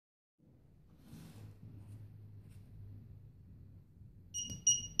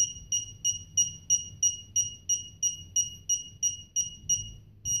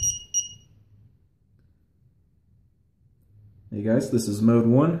Hey guys, this is mode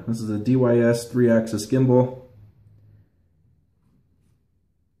 1. This is a DYS 3-axis gimbal.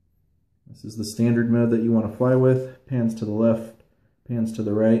 This is the standard mode that you want to fly with. Pans to the left, pans to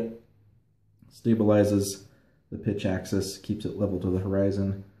the right, stabilizes the pitch axis, keeps it level to the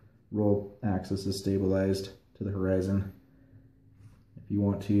horizon. Roll axis is stabilized to the horizon. If you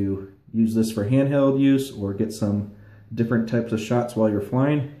want to use this for handheld use or get some different types of shots while you're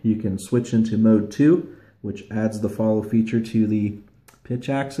flying, you can switch into mode 2, which adds the follow feature to the pitch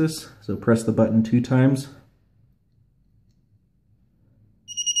axis. So press the button 2 times.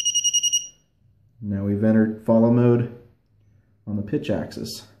 Now we've entered follow mode on the pitch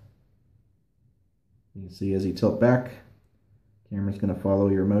axis. You can see as you tilt back, the camera's going to follow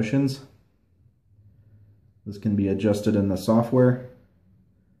your motions. This can be adjusted in the software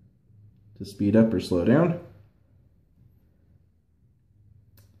to speed up or slow down.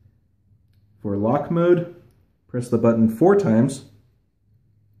 For lock mode, press the button 4 times.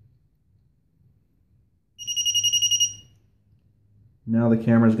 Now the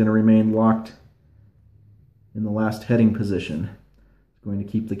camera is going to remain locked in the last heading position. It's going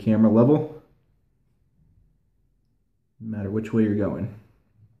to keep the camera level, no matter which way you're going.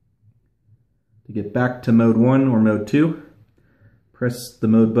 To get back to mode 1 or mode 2, press the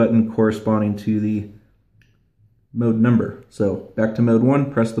mode button corresponding to the mode number. So back to mode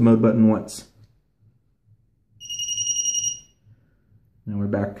 1, press the mode button once. Now we're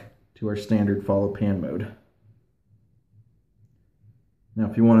back to our standard follow pan mode. Now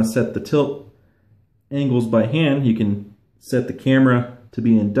if you want to set the tilt angles by hand, you can set the camera to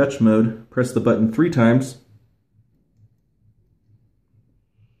be in Dutch mode. Press the button 3 times.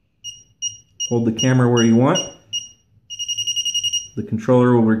 Hold the camera where you want. The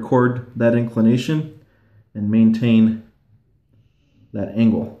controller will record that inclination and maintain that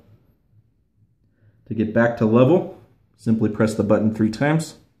angle. To get back to level, simply press the button 3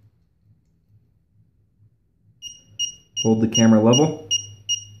 times. Hold the camera level.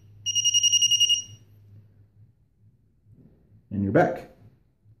 And you're back.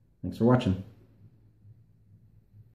 Thanks for watching.